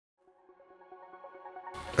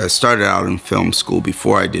I started out in film school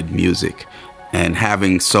before I did music, and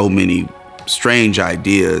having so many strange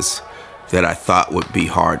ideas that I thought would be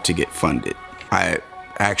hard to get funded. I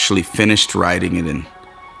actually finished writing it in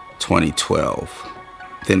 2012.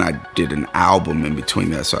 Then I did an album in between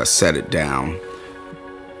that, so I set it down.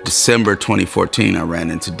 December 2014, I ran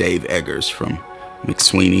into Dave Eggers from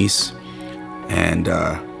McSweeney's, and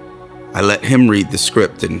I let him read the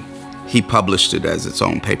script, and he published it as its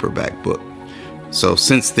own paperback book. So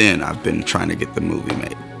since then, I've been trying to get the movie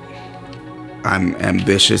made. I'm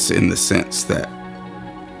ambitious in the sense that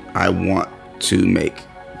I want to make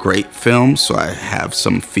great films, so I have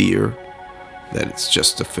some fear that it's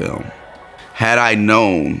just a film. Had I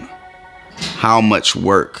known how much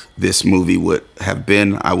work this movie would have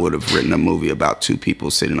been, I would have written a movie about two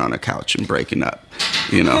people sitting on a couch and breaking up,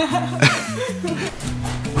 you know?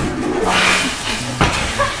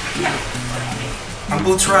 I'm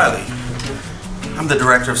Boots Riley. I'm the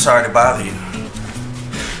director of Sorry to Bother You,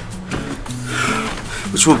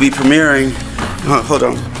 which will be premiering, hold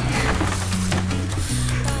on,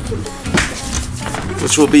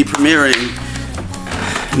 which will be premiering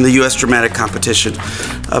in the U.S. dramatic competition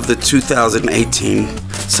of the 2018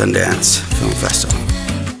 Sundance Film Festival.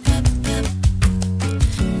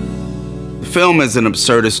 The film is an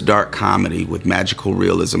absurdist dark comedy with magical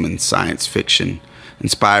realism and science fiction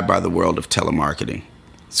inspired by the world of telemarketing.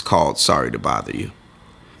 It's called Sorry to Bother You.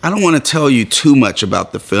 I don't want to tell you too much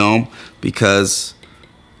about the film because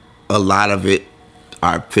a lot of it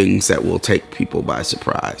are things that will take people by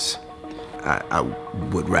surprise. I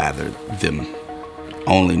would rather them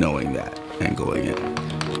only knowing that and going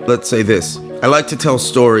in. Let's say this. I like to tell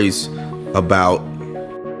stories about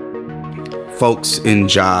folks in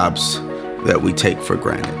jobs that we take for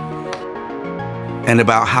granted, and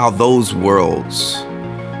about how those worlds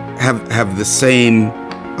have the same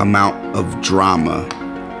amount of drama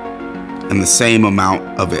and the same amount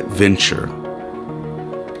of adventure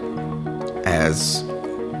as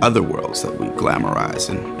other worlds that we glamorize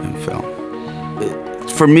in film.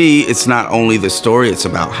 For me, it's not only the story, it's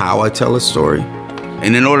about how I tell a story.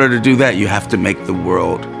 And in order to do that, you have to make the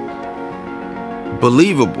world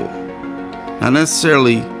believable. Not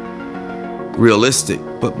necessarily realistic,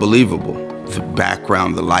 but believable. The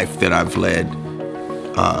background, the life that I've led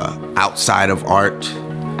outside of art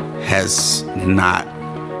has not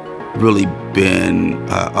really been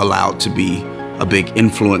allowed to be a big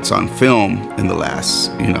influence on film in the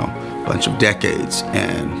last, bunch of decades.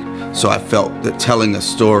 And so I felt that telling a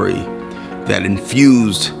story that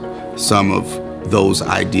infused some of those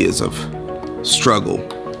ideas of struggle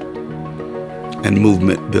and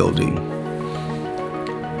movement building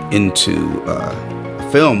into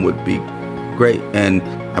a film would be great. And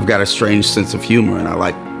I've got a strange sense of humor, and I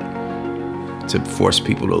like to force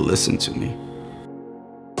people to listen to me.